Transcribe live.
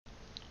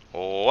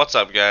What's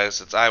up,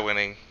 guys? It's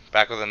iWinning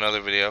back with another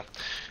video.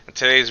 In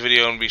today's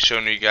video, I'm going to be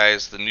showing you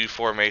guys the new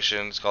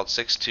formation. It's called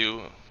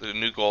 6-2, the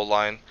new goal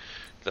line.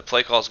 The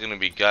play call is going to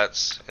be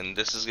guts, and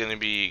this is going to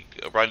be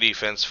a run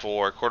defense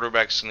for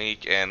quarterback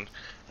sneak and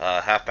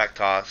halfback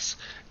toss.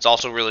 It's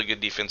also really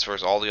good defense for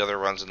all the other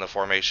runs in the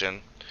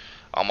formation.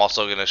 I'm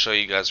also going to show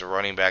you guys a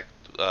running back,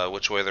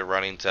 which way they're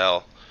running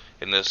tell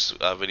in this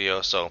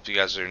video. So if you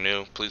guys are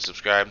new, please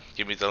subscribe,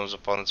 give me a thumbs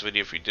up on this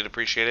video if you did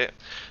appreciate it.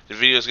 The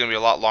video is going to be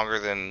a lot longer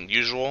than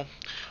usual,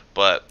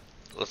 but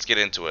let's get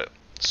into it.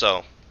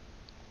 So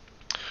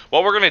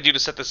what we're going to do to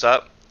set this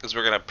up is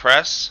we're going to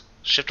press,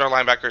 shift our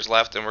linebackers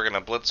left, and we're going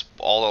to blitz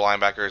all the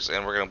linebackers,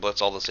 and we're going to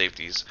blitz all the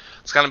safeties.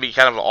 It's going to be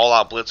kind of an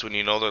all-out blitz when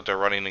you know that they're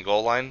running the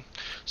goal line.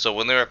 So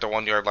when they're at the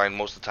 1 yard line,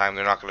 most of the time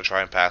they're not going to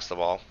try and pass the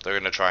ball. They're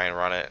going to try and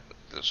run it.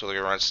 So they're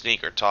going to run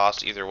sneak or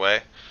toss, either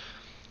way.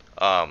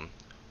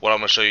 What I'm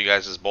going to show you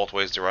guys is both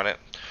ways to run it.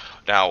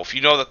 Now, if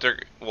you know that they're,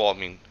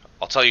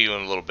 I'll tell you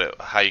in a little bit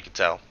how you can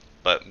tell.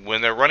 But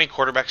when they're running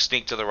quarterback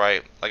sneak to the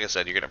right, like I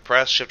said, you're going to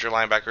press, shift your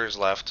linebackers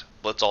left,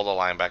 blitz all the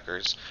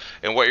linebackers.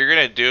 And what you're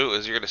going to do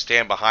is you're going to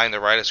stand behind the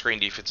right of screen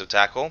defensive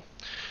tackle.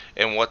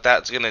 And what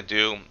that's going to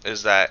do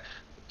is that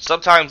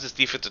sometimes this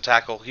defensive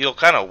tackle, he'll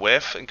kind of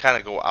whiff and kind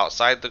of go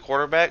outside the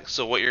quarterback.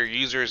 So what your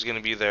user is going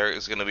to be there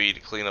is going to be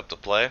to clean up the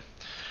play.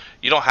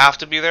 You don't have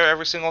to be there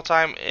every single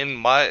time. In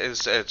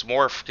MUT, it's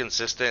more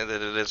consistent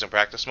than it is in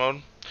practice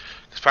mode.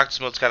 Because practice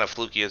mode is kind of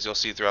fluky, as you'll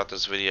see throughout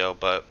this video.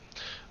 But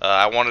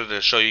I wanted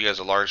to show you guys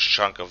a large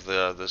chunk of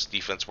this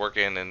defense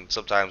working, and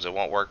sometimes it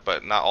won't work.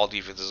 But not all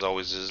defenses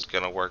always is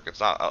going to work.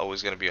 It's not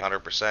always going to be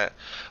 100%.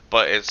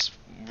 But it's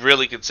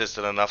really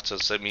consistent enough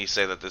to me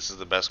say that this is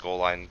the best goal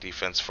line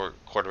defense for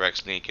quarterback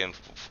sneak and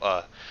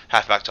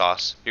halfback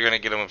toss. You're going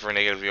to get them for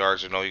negative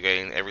yards or no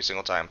gain every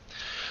single time.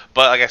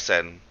 But like I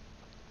said,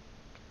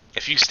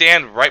 if you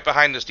stand right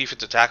behind this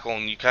defensive tackle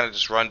and you kind of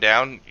just run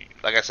down,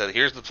 like I said,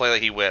 here's the play that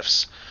he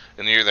whiffs,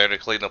 and you're there to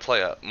clean the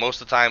play up.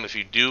 Most of the time, if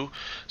you do,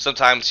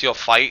 sometimes he'll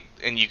fight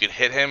and you can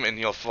hit him and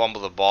he'll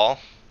fumble the ball.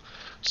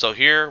 So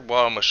here, what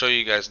I'm going to show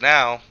you guys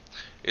now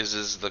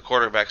is the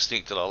quarterback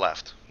sneak to the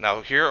left.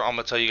 Now here, I'm going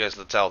to tell you guys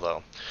the tell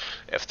though.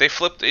 If they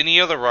flipped any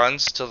of the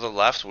runs to the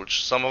left,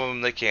 which some of them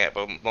they can't,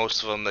 but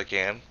most of them they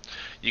can,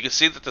 you can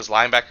see that this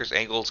linebacker's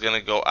angle is going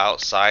to go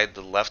outside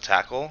the left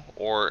tackle,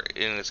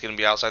 and it's going to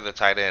be outside the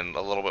tight end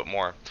a little bit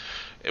more.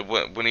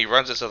 When he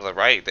runs it to the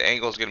right, the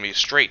angle is going to be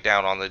straight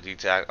down on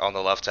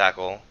the left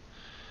tackle.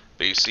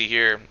 But you see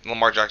here,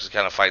 Lamar Jackson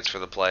kind of fights for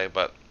the play,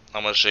 but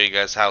I'm going to show you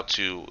guys how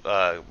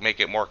to make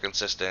it more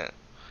consistent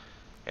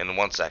in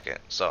 1 second.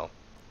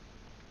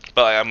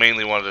 But I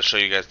mainly wanted to show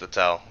you guys the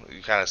tell.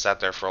 You kind of sat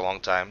there for a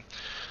long time.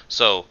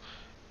 So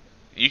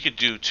you could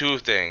do two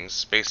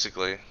things,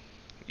 basically.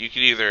 You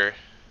could either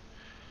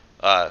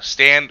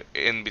stand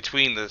in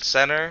between the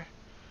center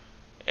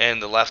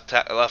and the left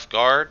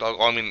guard.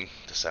 The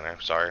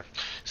center, sorry.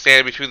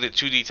 Stand between the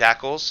 2D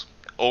tackles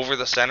over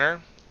the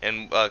center,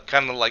 and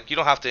kind of like, you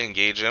don't have to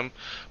engage him,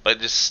 but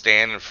just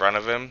stand in front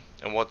of him.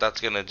 And what that's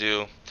going to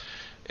do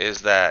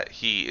is that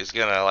he is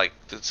going to,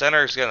 the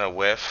center is going to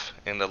whiff,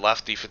 and the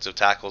left defensive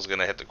tackle is going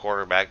to hit the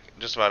quarterback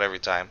just about every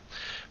time.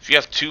 If you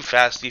have two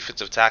fast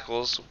defensive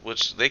tackles,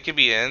 which they can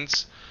be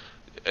ends,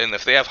 and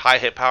if they have high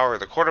hit power,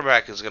 the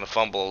quarterback is going to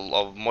fumble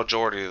a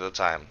majority of the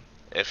time.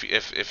 If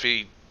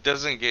he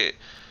doesn't get,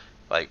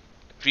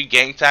 if you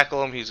gang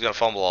tackle him, he's going to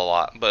fumble a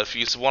lot. But if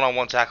you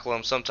one-on-one tackle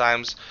him,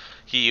 sometimes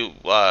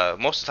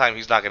most of the time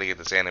he's not going to get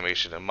this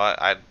animation. And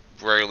I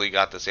rarely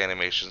got this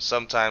animation.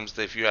 Sometimes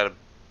if you had a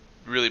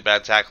really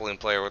bad tackling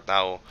player with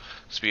no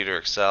speed or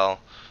excel,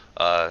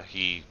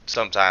 he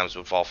sometimes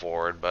would fall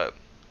forward. But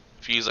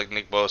if you use like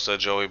Nick Bosa,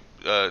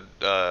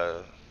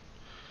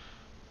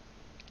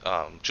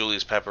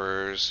 Julius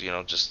Peppers,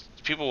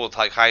 just people with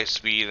like high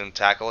speed and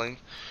tackling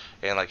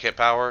and like hit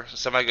power,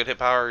 semi-good hit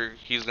power,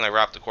 he's going to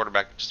wrap the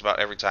quarterback just about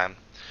every time.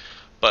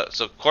 But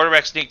so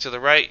quarterback sneak to the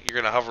right,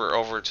 you're going to hover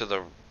over to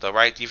the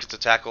right defensive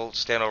tackle,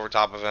 stand over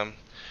top of him,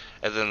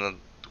 and then the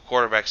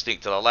quarterback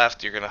sneak to the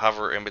left, you're going to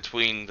hover in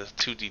between the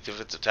two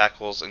defensive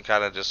tackles and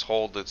kind of just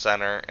hold the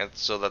center, and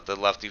so that the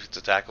left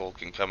defensive tackle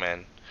can come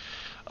in.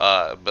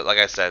 But like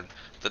I said,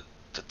 the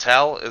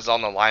tell is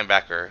on the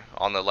linebacker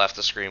on the left of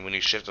the screen. When you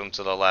shift him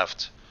to the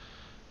left,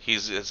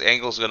 his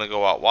angle is going to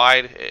go out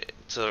wider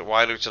to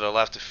the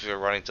left if you're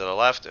running to the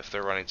left. If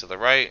they're running to the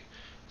right,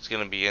 it's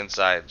going to be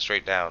inside,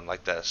 straight down,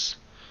 like this.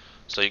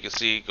 So you can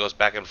see it goes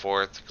back and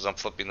forth because I'm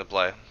flipping the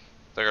play.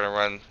 They're going to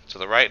run to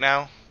the right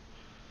now.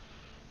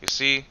 You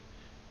see,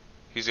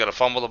 he's going to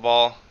fumble the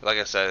ball. Like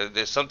I said,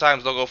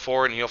 sometimes they'll go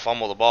forward and he'll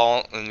fumble the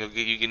ball, and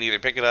you can either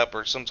pick it up,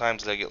 or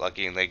sometimes they get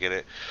lucky and they get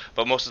it.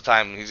 But most of the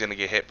time, he's going to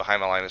get hit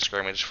behind the line of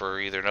scrimmage for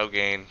either no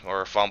gain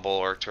or a fumble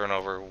or a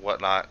turnover,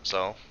 whatnot.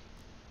 So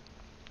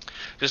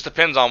just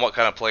depends on what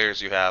kind of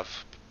players you have.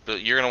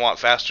 But you're going to want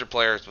faster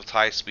players with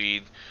high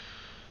speed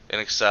and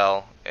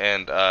excel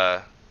and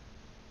a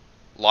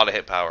lot of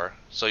hit power.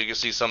 So you can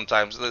see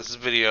sometimes this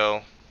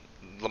video,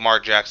 Lamar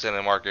Jackson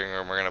and Mark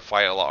Ingram are going to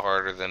fight a lot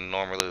harder than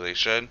normally they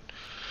should.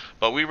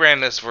 But we ran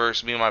this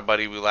verse, me and my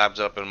buddy, we labbed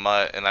up in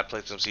Mutt, and I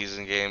played some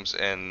season games,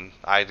 and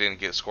I didn't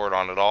get scored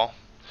on at all.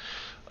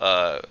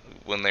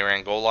 When they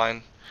ran goal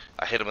line,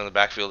 I hit them in the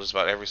backfield just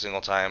about every single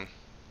time.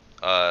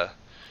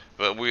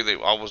 But we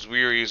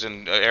were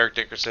using Eric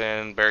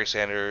Dickerson, Barry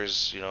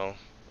Sanders,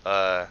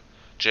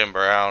 Jim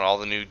Brown, all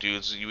the new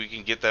dudes. We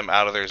can get them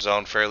out of their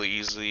zone fairly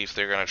easily if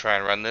they're going to try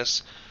and run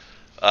this,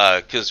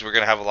 because we're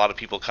going to have a lot of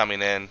people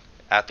coming in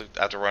at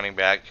the running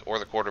back or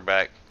the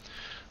quarterback.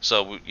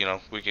 So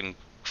we can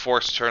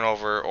force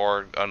turnover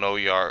or a no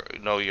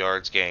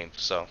yards gained.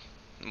 So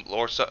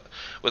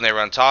when they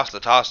run toss, the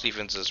toss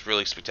defense is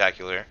really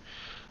spectacular.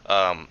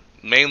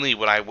 Mainly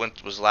when I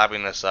was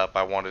labbing this up,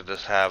 I wanted to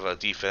have a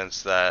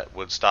defense that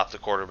would stop the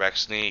quarterback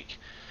sneak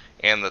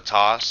and the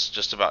toss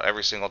just about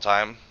every single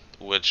time,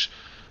 which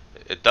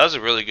it does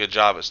a really good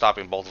job at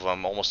stopping both of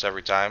them almost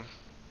every time.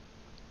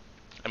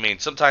 I mean,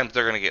 sometimes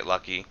they're going to get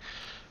lucky.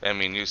 I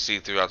mean, you see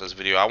throughout this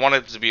video. I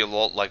wanted it to be a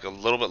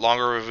little bit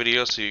longer of a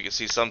video so you can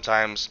see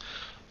sometimes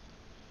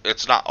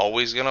it's not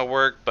always going to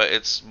work, but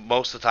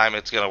most of the time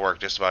it's going to work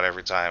just about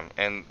every time.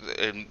 And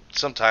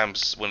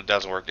sometimes when it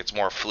doesn't work, it's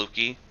more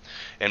fluky,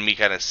 and me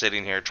kind of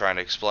sitting here trying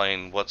to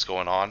explain what's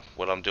going on,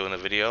 what I'm doing in the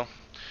video.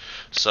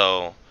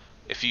 So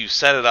if you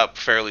set it up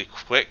fairly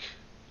quick,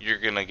 you're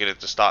going to get it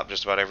to stop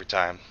just about every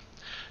time.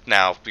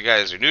 Now, if you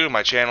guys are new to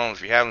my channel, and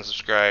if you haven't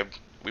subscribed,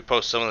 we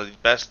post some of the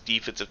best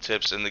defensive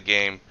tips in the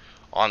game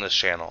on this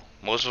channel.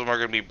 Most of them are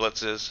going to be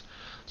blitzes.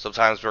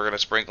 Sometimes we're going to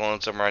sprinkle in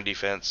some run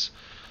defense.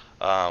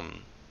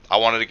 I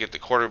wanted to get the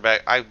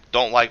quarterback. I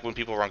don't like when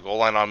people run goal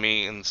line on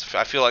me, and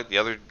I feel like the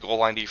other goal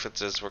line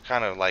defenses were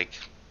kind of like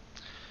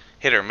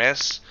hit or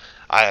miss.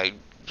 I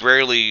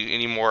rarely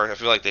anymore. I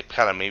feel like they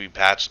kind of maybe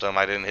patched them.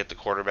 I didn't hit the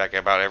quarterback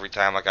about every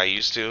time like I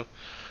used to.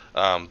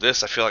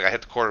 This, I feel like I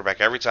hit the quarterback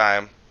every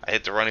time. I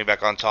hit the running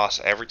back on toss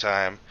every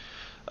time.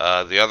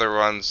 The other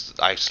runs,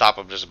 I stop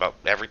them just about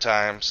every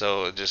time.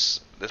 So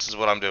this is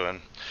what I'm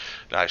doing.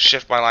 Now I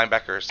shift my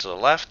linebackers to the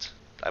left.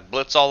 I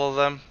blitz all of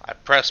them. I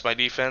press my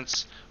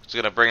defense. It's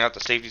going to bring out the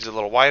safeties a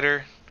little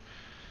wider.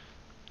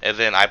 And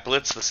then I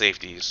blitz the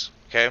safeties.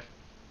 Okay?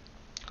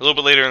 A little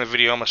bit later in the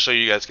video, I'm going to show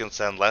you guys can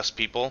send less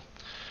people.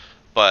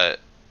 But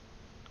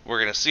we're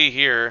going to see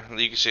here,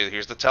 you can see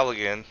here's the tell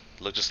again.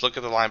 Just look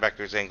at the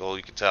linebacker's angle.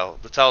 You can tell.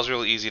 The tell is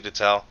really easy to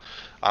tell.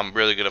 I'm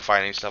really good at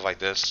finding stuff like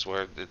this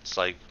where it's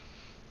like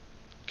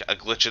a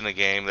glitch in the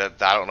game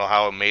that I don't know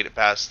how it made it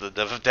past the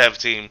dev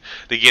team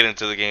to get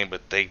into the game,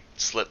 but they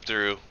slip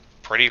through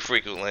pretty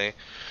frequently.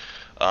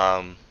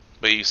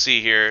 But you see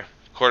here,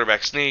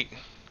 quarterback sneak,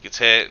 gets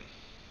hit,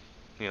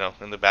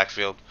 in the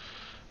backfield,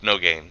 no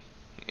gain,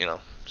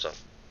 so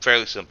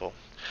fairly simple.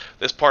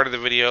 This part of the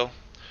video,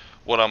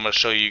 what I'm going to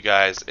show you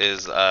guys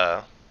is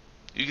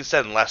you can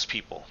send less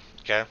people,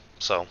 okay?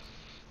 So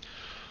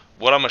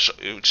what I'm going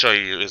to show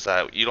you is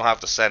that you don't have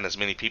to send as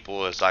many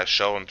people as I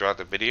show them throughout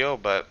the video,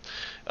 but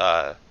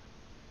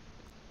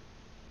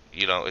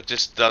it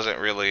just doesn't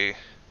really,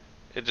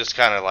 it just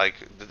kind of like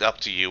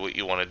up to you what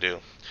you want to do.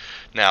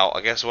 Now,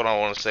 I guess what I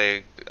want to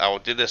say, I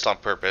did this on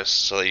purpose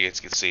so that you guys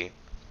can see.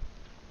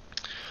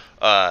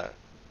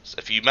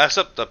 If you mess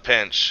up the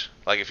pinch,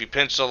 like if you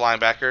pinch the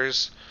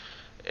linebackers,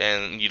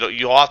 and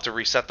you'll have to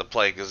reset the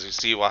play because you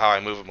see how I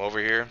move him over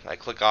here. I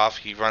click off,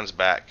 he runs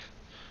back,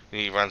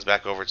 and he runs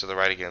back over to the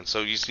right again.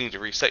 So you just need to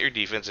reset your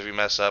defense if you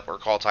mess up or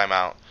call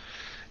timeout,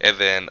 and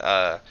then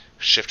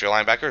shift your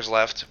linebackers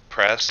left,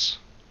 press,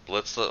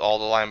 blitz all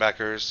the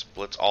linebackers,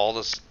 blitz all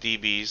the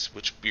DBs,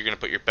 which you're going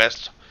to put your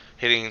best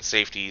hitting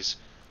safeties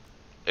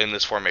in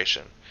this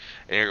formation,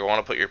 and you're going to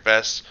want to put your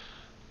best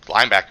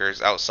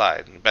linebackers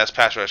outside, best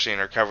pass rushing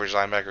or coverage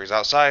linebackers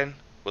outside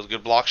with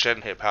good block shed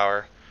and hit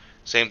power.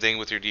 Same thing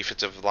with your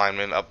defensive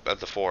linemen up at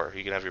the 4.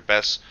 You can have your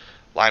best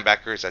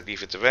linebackers at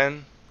defensive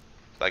end,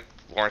 like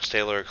Lawrence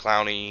Taylor,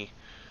 Clowney,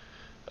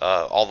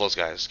 all those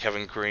guys,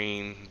 Kevin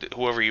Green,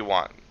 whoever you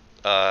want.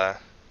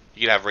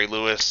 You can have Ray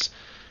Lewis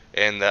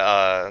and the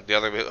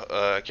other,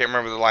 I can't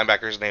remember the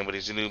linebacker's name, but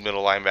he's a new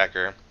middle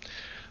linebacker.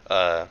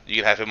 You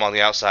can have him on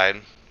the outside.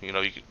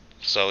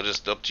 So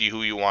just up to you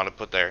who you want to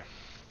put there.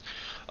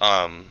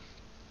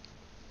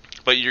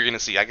 But you're going to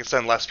see, I can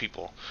send less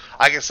people.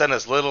 I can send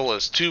as little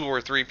as 2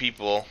 or 3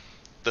 people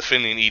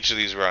defending each of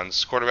these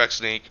runs. Quarterback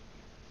sneak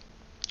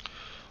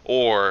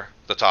or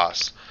the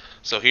toss.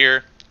 So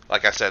here,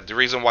 like I said, the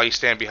reason why you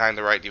stand behind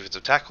the right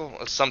defensive tackle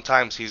is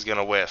sometimes he's going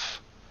to whiff,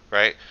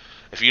 right?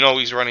 If you know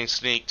he's running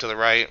sneak to the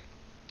right,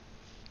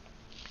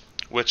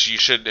 which you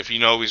should, if you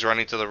know he's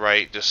running to the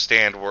right, just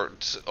stand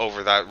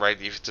over that right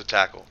defensive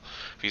tackle.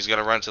 If he's going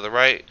to run to the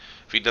right,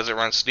 if he doesn't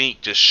run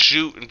sneak, just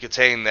shoot and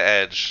contain the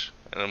edge.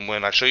 And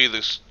when I show you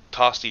this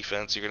toss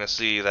defense, you're going to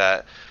see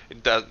that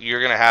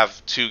you're going to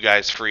have 2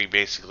 guys free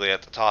basically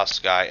at the toss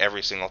guy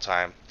every single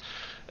time.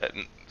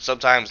 And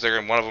sometimes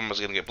one of them is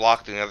going to get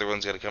blocked and the other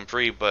one's going to come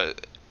free,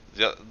 but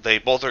they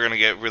both are going to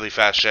get really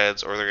fast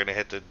sheds, or they're going to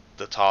hit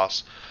the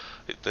toss,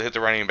 hit the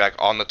running back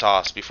on the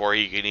toss before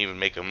he can even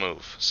make a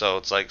move. So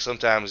it's like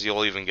sometimes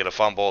you'll even get a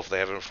fumble if they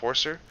have an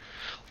enforcer.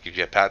 Like if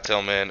you have Pat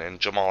Tillman and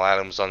Jamal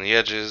Adams on the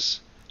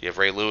edges, You have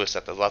Ray Lewis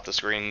at the left of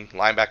screen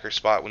linebacker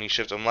spot when you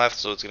shift him left,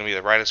 so it's going to be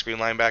the right of screen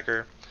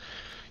linebacker.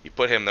 You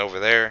put him over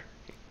there.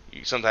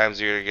 Sometimes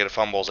you're going to get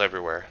fumbles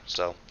everywhere.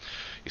 So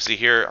you see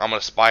here, I'm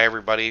going to spy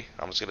everybody.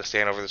 I'm just going to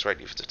stand over this right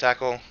defensive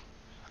tackle.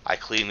 I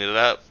cleaned it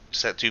up,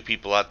 set 2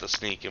 people at the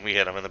sneak, and we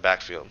hit them in the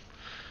backfield.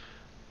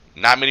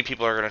 Not many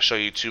people are going to show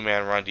you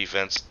 2-man run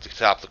defense to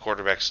stop the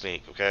quarterback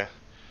sneak, okay?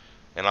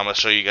 And I'm going to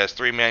show you guys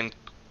 3-man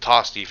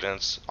toss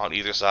defense on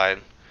either side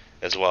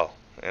as well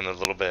in a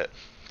little bit.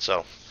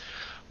 So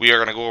we are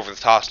going to go over the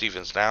toss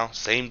defense now.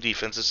 Same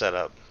defensive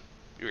setup.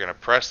 You're going to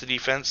press the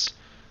defense,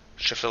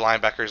 shift the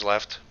linebackers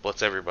left,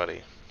 blitz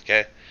everybody,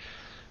 okay?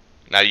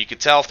 Now you can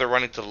tell if they're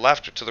running to the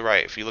left or to the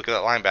right if you look at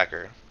that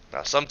linebacker.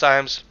 Now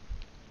sometimes,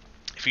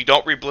 if you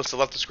don't re-blitz the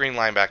left of screen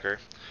linebacker,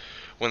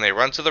 when they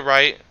run to the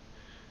right,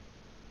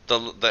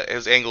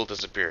 his angle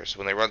disappears.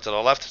 When they run to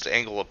the left, his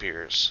angle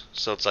appears.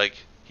 So it's like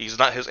his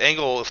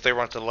angle, if they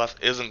run to the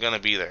left, isn't going to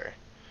be there.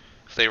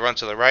 If they run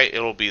to the right,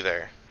 it'll be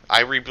there.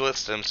 I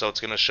re-blitzed him, so it's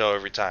going to show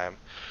every time.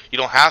 You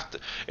don't have to.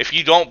 If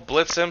you don't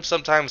blitz him,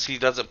 sometimes he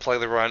doesn't play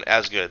the run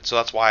as good. So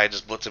that's why I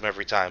just blitz him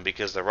every time,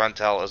 because the run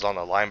tell is on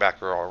the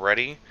linebacker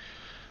already.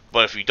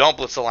 But if you don't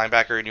blitz the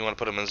linebacker and you want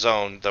to put him in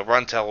zone, the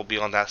run tell will be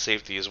on that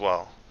safety as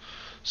well.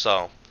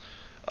 So,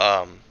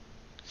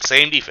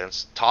 same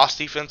defense. Toss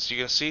defense, you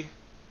can see,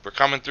 we're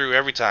coming through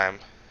every time.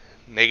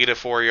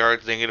 -4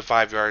 yards,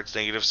 -5 yards,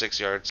 -6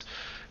 yards,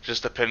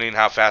 just depending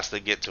how fast they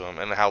get to him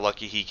and how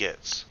lucky he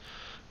gets.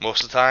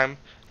 Most of the time,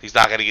 he's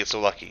not going to get so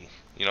lucky.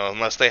 You know,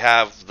 unless they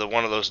have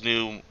one of those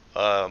new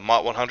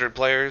MOT 100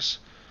 players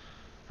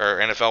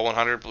or NFL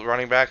 100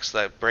 running backs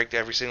that break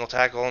every single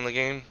tackle in the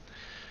game.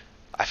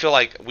 I feel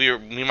like me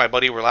and my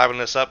buddy were labbing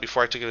this up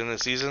before I took it into the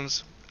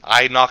seasons.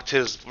 I knocked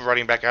his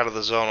running back out of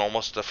the zone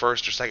almost the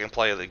first or second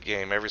play of the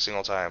game every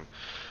single time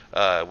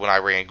when I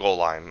ran goal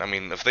line. I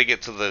mean, if they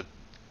get to the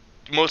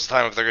most of the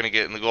time, if they're going to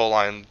get in the goal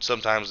line,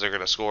 sometimes they're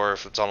going to score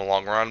if it's on a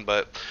long run.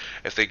 But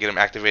if they get him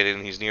activated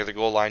and he's near the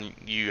goal line,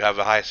 you have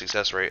a high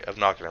success rate of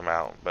knocking him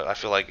out. But I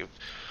feel like if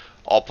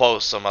I'll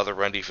post some other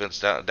run defense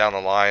down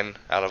the line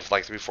out of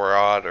like 3-4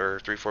 odd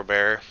or 3-4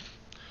 bear,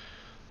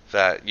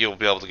 that you'll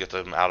be able to get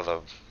them out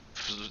of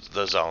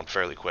the zone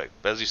fairly quick.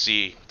 But as you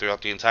see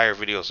throughout the entire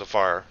video so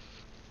far,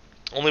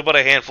 only but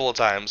a handful of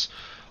times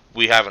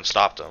we haven't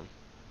stopped them.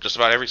 Just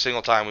about every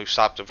single time we've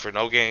stopped him for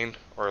no gain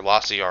or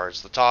loss of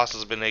yards. The toss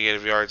has been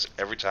negative yards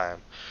every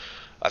time.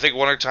 I think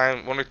one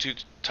or 2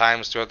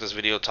 times throughout this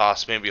video,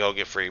 toss, maybe he'll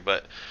get free,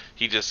 but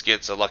he just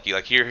gets a lucky.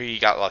 Like here, he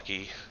got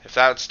lucky. If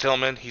that's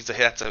Tillman,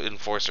 that's an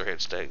enforcer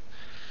hit stick.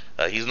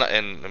 He's not,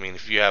 and I mean,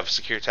 if you have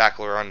secure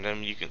tackler on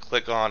him, you can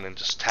click on and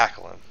just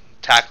tackle him.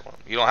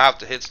 You don't have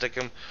to hit stick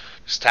him,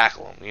 just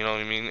tackle him. You know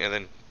what I mean? And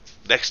then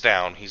next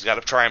down, he's got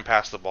to try and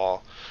pass the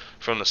ball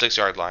from the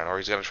 6-yard line, or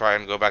he's got to try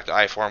and go back to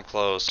I-form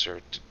close,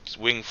 or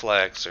wing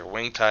flex, or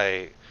wing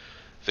tight.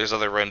 There's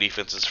other run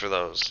defenses for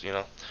those, you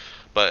know.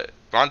 But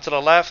run to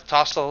the left,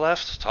 toss to the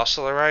left, toss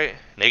to the right,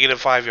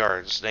 -5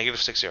 yards,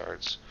 -6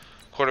 yards.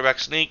 Quarterback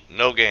sneak,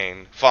 no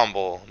gain.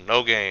 Fumble,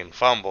 no gain.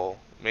 Fumble.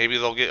 Maybe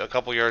they'll get a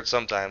couple yards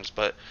sometimes,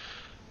 but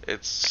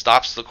it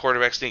stops the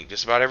quarterback sneak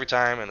just about every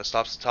time, and it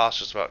stops the toss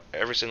just about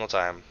every single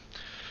time.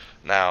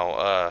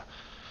 Now,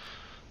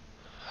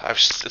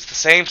 it's the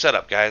same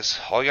setup, guys.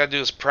 All you gotta do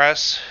is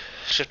press,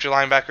 shift your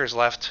linebackers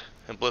left,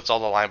 and blitz all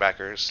the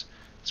linebackers.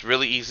 It's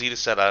really easy to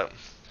set up.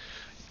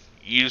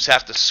 You just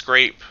have to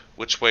scrape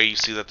which way you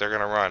see that they're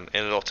gonna run,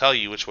 and it'll tell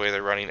you which way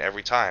they're running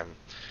every time.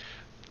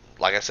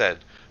 Like I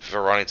said, if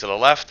they're running to the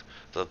left,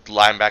 the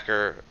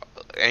linebacker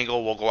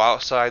angle will go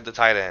outside the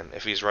tight end.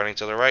 If he's running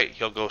to the right,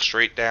 he'll go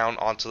straight down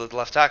onto the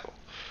left tackle.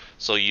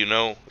 So you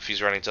know if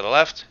he's running to the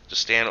left,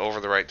 just stand over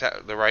the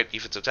right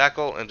defensive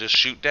tackle and just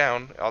shoot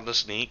down on the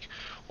sneak,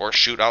 or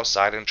shoot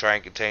outside and try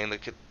and contain the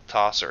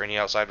toss or any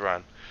outside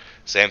run.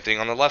 Same thing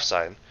on the left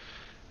side.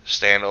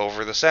 Stand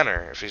over the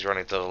center if he's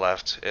running to the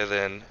left, and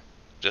then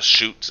just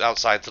shoot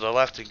outside to the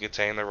left and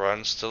contain the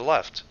runs to the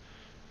left.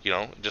 You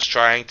know, just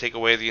try and take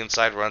away the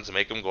inside runs and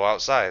make them go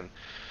outside.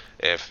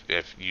 If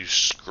you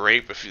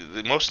scrape,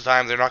 most of the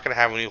time they're not going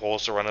to have any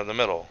holes to run in the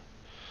middle,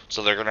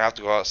 so they're going to have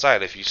to go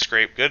outside. If you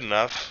scrape good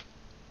enough,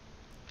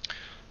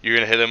 you're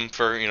going to hit them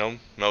for, you know,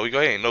 no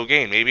gain,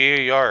 maybe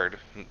a yard,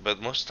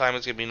 but most of the time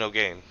it's going to be no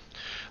gain.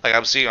 Like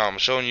I'm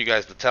showing you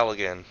guys the tell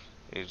again.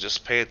 You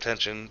just pay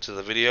attention to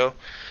the video.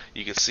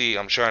 You can see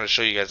I'm trying to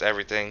show you guys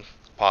everything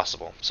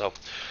possible. So,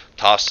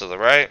 toss to the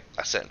right.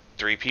 I sent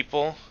 3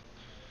 people.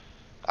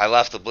 I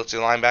left the blitzing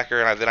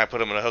linebacker, and then I put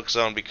him in a hook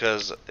zone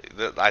because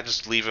I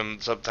just leave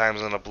him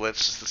sometimes in a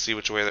blitz just to see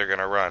which way they're going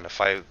to run. If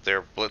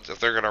they're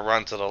going to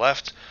run to the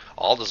left,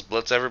 I'll just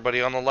blitz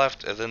everybody on the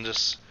left, and then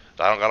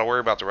I don't got to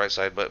worry about the right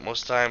side. But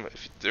most of the time,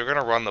 if they're going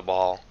to run the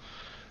ball,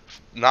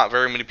 not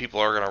very many people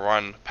are going to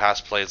run pass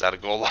plays out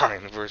of goal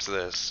line versus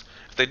this.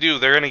 If they do,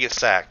 they're going to get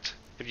sacked.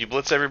 If you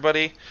blitz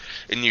everybody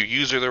and you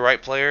use the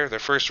right player, their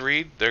first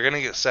read, they're going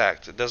to get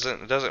sacked. It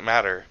doesn't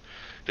matter.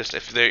 Just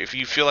if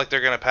you feel like they're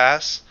going to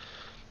pass,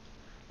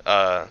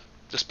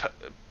 just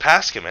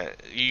pass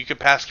commit. You can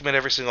pass commit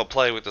every single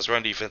play with this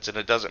run defense, and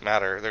it doesn't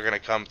matter. They're going to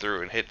come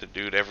through and hit the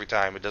dude every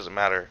time. It doesn't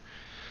matter.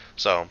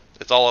 So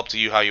it's all up to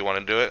you how you want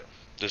to do it.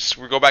 Just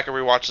go back and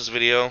rewatch this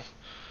video.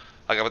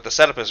 But the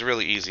setup is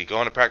really easy. Go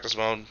into practice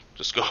mode.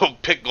 Just go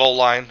pick goal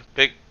line,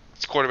 pick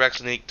quarterback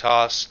sneak,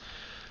 toss,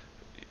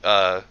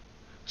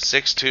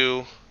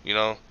 6-2. You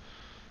know,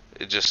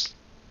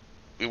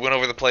 we went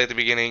over the play at the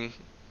beginning.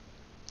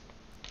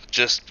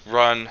 Just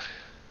run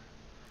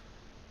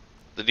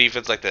the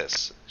defense like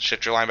this.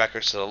 Shift your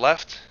linebackers to the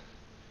left,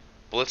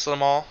 blitz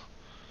them all,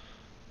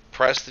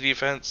 press the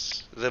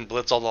defense, then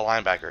blitz all the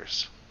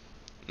linebackers.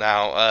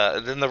 Now,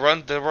 then the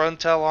run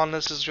tell on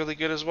this is really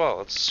good as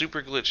well. It's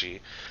super glitchy.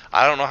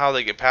 I don't know how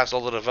they get past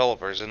all the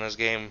developers in this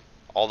game,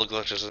 all the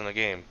glitches in the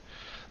game.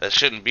 That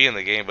shouldn't be in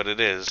the game, but it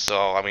is.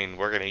 So, I mean,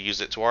 we're going to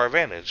use it to our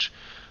advantage.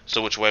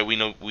 So which way we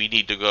know we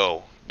need to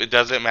go. It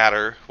doesn't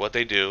matter what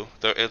they do.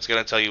 It's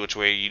going to tell you which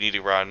way you need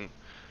to run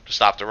to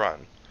stop the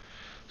run.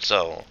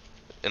 So,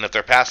 and if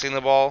they're passing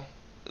the ball,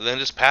 then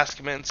just pass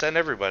commit and send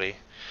everybody.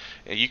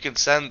 And you can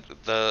send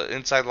the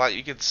inside line.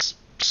 You can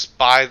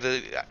spy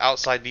the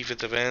outside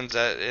defensive ends,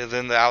 and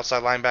then the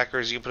outside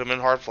linebackers. You can put them in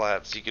hard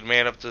flats. You can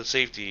man up the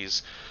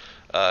safeties.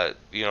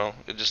 You know,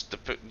 it just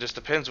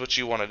depends what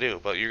you want to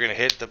do. But you're going to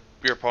hit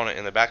your opponent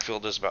in the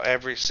backfield just about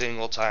every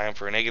single time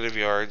for negative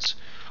yards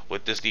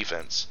with this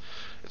defense.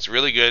 It's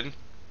really good.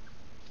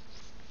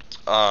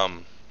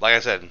 Like I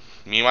said,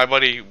 me and my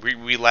buddy,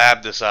 we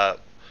labbed this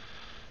up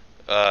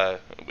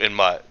in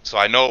MUT. So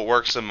I know it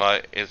works in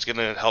MUT. It's going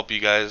to help you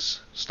guys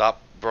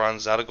stop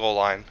runs out of goal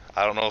line.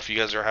 I don't know if you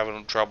guys are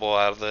having trouble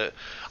out of it.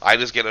 I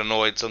just get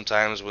annoyed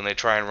sometimes when they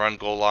try and run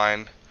goal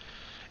line.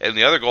 And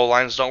the other goal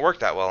lines don't work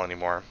that well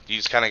anymore. You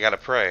just kind of got to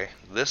pray.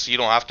 This, you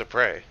don't have to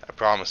pray. I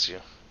promise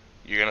you.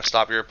 You're going to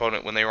stop your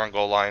opponent when they run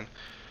goal line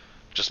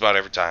just about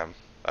every time.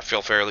 I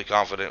feel fairly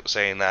confident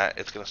saying that.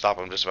 It's going to stop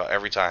them just about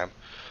every time.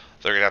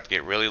 They're going to have to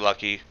get really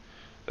lucky.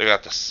 They're going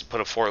to have to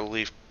put a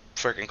 4-leaf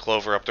freaking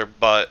clover up their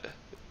butt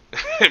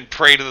and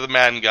pray to the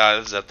Madden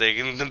gods that they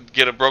can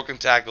get a broken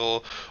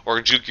tackle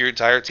or juke your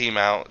entire team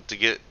out to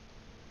get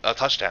a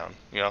touchdown,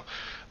 you know.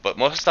 But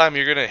most of the time,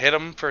 you're going to hit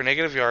them for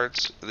negative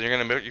yards, and then you're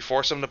going to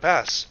force them to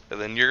pass. And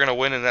then you're going to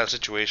win in that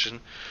situation,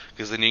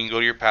 because then you can go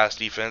to your pass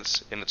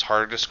defense, and it's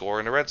harder to score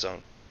in the red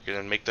zone. You're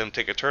going to make them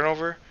take a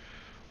turnover,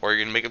 or you're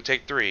going to make them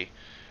take 3,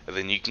 and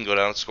then you can go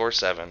down and score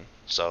 7.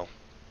 So,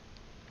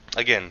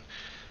 again,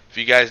 if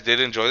you guys did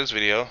enjoy this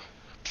video,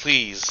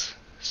 please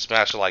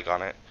smash a like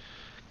on it.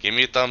 Give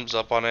me a thumbs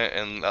up on it,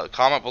 and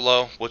comment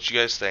below what you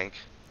guys think.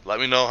 Let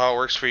me know how it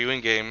works for you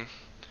in-game.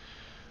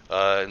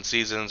 In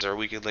seasons or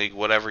weekend league,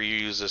 whatever you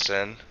use this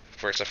in,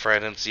 versus a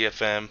friend in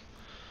CFM,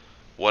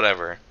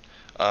 whatever.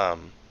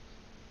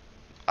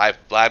 I've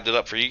blabbed it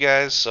up for you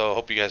guys, so I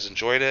hope you guys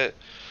enjoyed it.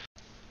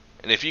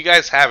 And if you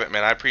guys haven't,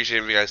 man, I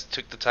appreciate if you guys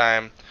took the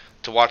time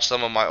to watch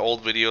some of my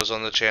old videos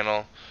on the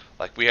channel.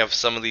 Like, we have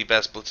some of the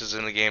best blitzes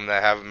in the game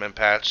that haven't been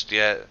patched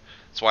yet.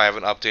 That's why I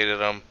haven't updated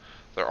them.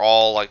 They're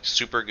all like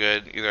super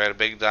good, either at a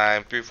big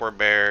dime, 3-4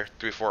 bear,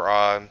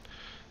 3-4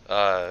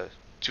 on,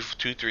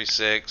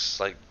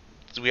 2-3-6, like.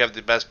 We have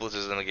the best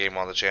blitzes in the game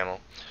on the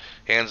channel,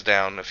 hands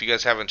down. If you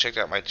guys haven't checked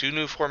out my 2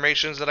 new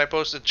formations that I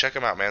posted, check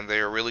them out, man. They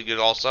are really good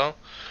also.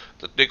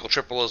 The nickel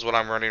triple is what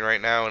I'm running right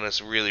now, and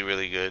it's really,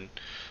 really good.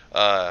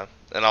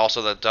 And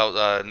also the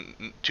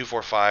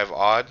 2-4-5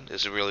 odd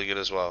is really good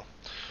as well.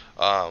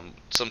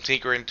 Some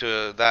tinkering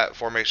to that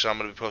formation I'm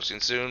going to be posting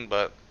soon,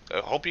 but I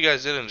hope you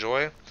guys did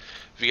enjoy.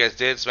 If you guys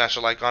did, smash a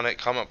like on it,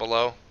 comment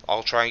below.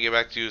 I'll try and get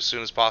back to you as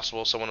soon as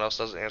possible if someone else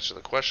doesn't answer the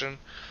question.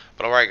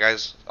 But alright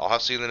guys, I'll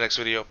see you in the next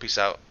video. Peace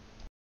out.